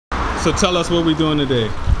So tell us what we're doing today.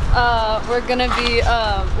 We're gonna be,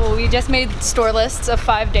 well, we just made store lists of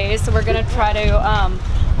 5 days, so we're gonna try to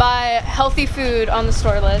buy healthy food on the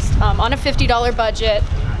store list on a $50 budget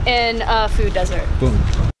in a food desert. Boom.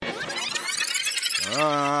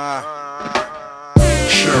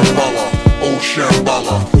 Shambhala, oh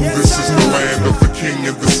Shambhala, this is the land of the king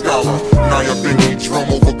and the scholar. Naya Benny drum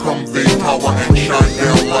overcome their power and shine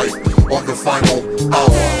their light on the final hour.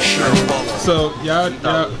 Shambhala. So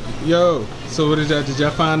yo, so what did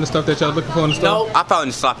y'all find the stuff that y'all looking for in the store? No, I found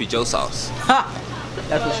the sloppy Joe sauce. Ha!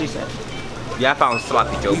 That's what she said. Yeah, I found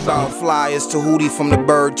sloppy Joe sauce. Found flyers to Hootie from the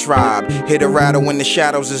bird tribe. Hit a rattle in the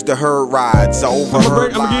shadows as the herd rides. I'm gonna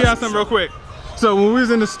give y'all something real quick. So when we was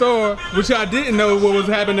in the store, which y'all didn't know what was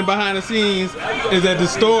happening behind the scenes, is that the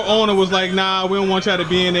store owner was like, nah, we don't want y'all to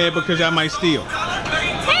be in there because y'all might steal.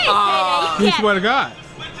 He swear to God.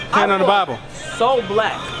 Hand on the Bible. So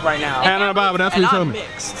black right now. Hand on the Bible, that's what he told me.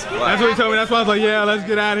 Mixed. That's what he told me. That's why I was like, yeah, let's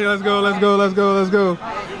get out of here. Let's go, let's go, let's go, let's go.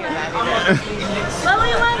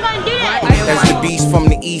 As the beast from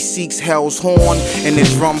the east seeks hell's horn, and the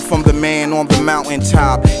drum from the man on the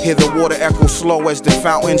mountaintop. Hear the water echo slow as the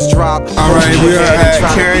fountains drop. Alright, we are at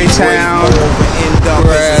Carytown.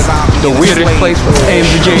 We're at the weirdest place in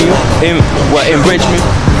Virginia, in Richmond.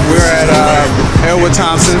 We're at Ellwood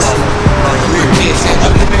Thompson's.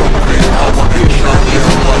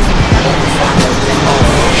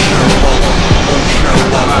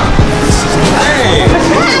 Hey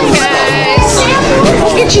guys,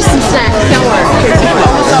 we'll get you some snacks, don't worry.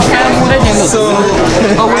 So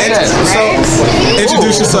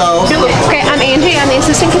introduce yourself. Okay, I'm Angie, I'm the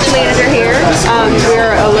assistant kitchen manager here.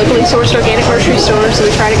 We're a locally sourced organic grocery store, so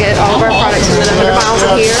we try to get all of our products within 100 miles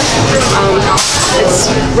of here.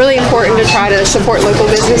 It's really important to try to support local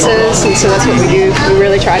businesses, and so that's what we do. We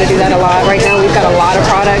really try to do that a lot. Right now we've got a lot of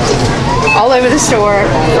product all over the store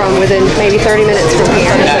from within maybe 30 minutes from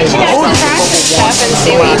here. So tap and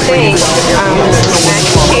see what you think. Mac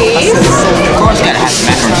and cheese. Of course, gotta have some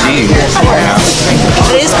mac and cheese.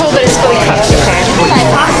 It is cold, but it's fully cooked.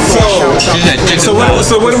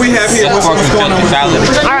 So what do we have here? What's going on?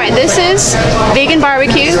 All right, this is vegan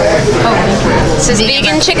barbecue. This is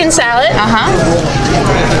vegan chicken salad.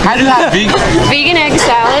 How do you have vegan? Vegan egg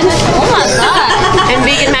salad. Oh my god. And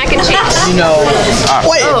vegan mac and cheese. You know.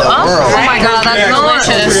 Oh my god, that's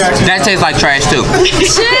delicious. That tastes like trash too.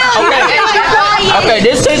 Okay,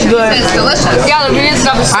 this tastes good. It's delicious. Yeah, the vegan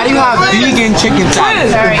stuff is How do you have vegan chicken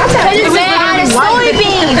salad? It's made out of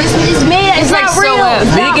soybeans. It's made. It's not real.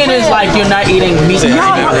 Vegan is like you're not eating meat.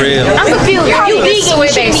 Not real. I'm confused. You vegan, you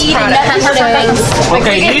should be eating nothing but things.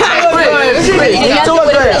 Okay, you do it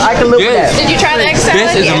good. I can live with that. Did you try the egg salad?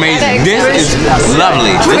 This is amazing. This is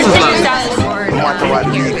lovely. This is lovely. No matter what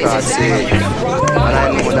people say, and I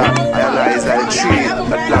know that I realize that the tree that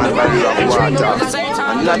plant by the of water,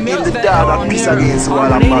 and not give the dog a piece against the wall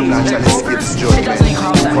of Babylon shall escape this judgment.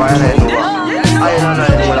 For I know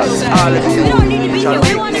that all of you shall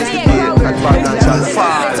witness the day that Babylon shall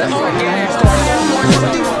fall.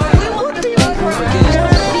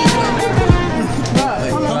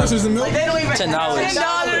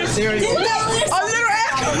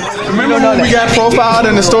 Remember when we got profiled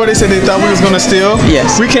in the store, they said they thought we was gonna steal?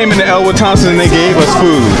 Yes. We came into Ellwood Thompson and they gave us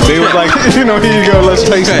food. They was like, you know, here you go, let's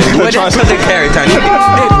taste it. What is the Carytown? It's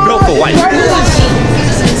built for white.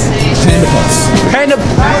 Panda puffs. Panda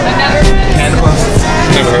puffs.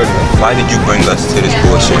 Never heard of it. Why did you bring us to this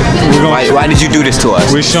bullshit? Why did you do this to us?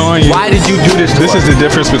 We're showing you. Why did you do this to us? This is the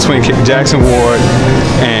difference between Jackson Ward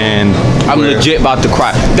and... I'm legit about to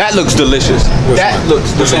cry. That looks delicious. That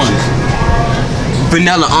looks delicious.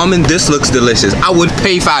 Vanilla almond, this looks delicious. I would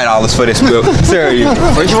pay $5 for this milk. Seriously.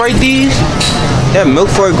 Refrigerate these? That milk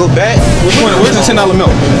before it go back? Which one? Where's the $10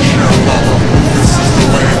 milk?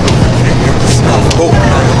 Oh.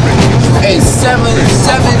 Hey, $7.30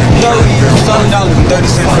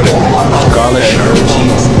 for the garlic herb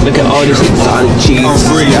cheese. Look at all this exotic cheese. Oh,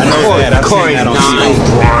 free. I know that. I've seen that on TV.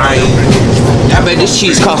 I bet this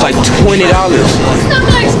cheese costs like $20. It's not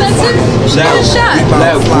that expensive. That shot.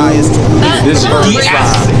 This is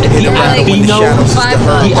the Albino. How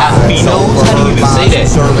do you even say that?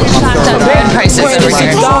 Bread prices over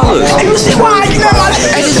here. $6.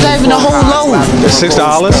 And it's not even a whole loaf. It's $6?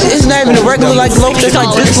 It's not even a regular like loaf that's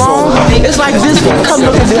like this long. It's like this. Come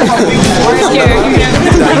look at this. $6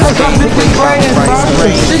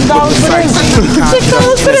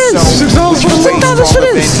 for this. $6 for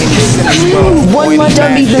this. One month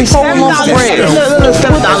I'm eating 4 loaves of bread. It's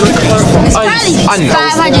probably $500.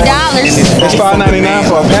 It's $5.99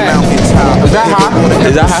 for a pack. Is that hot?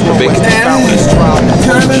 Is that hot for bacon?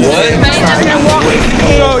 What?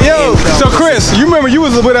 Yo, So Chris, you remember you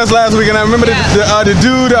was with us last week, and I remember the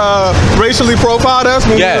dude racially profiled us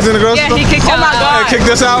when we was in the grocery store. Yeah, he kicked out. Oh my God. Kicked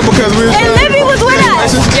us out because we was. And Libby was with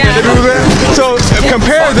us. Yeah. Libby was there. So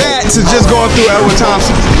compare that to just going through Ellwood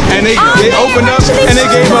Thompson, and they opened up and they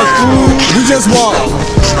gave us food. We just walked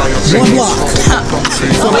 1 block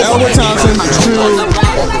from Ellwood Thompson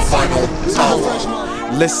to.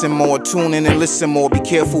 Listen more, tune in and listen more. Be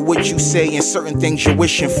careful what you say and certain things you're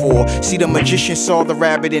wishing for. See, the magician saw the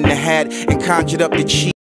rabbit in the hat and conjured up the cheat.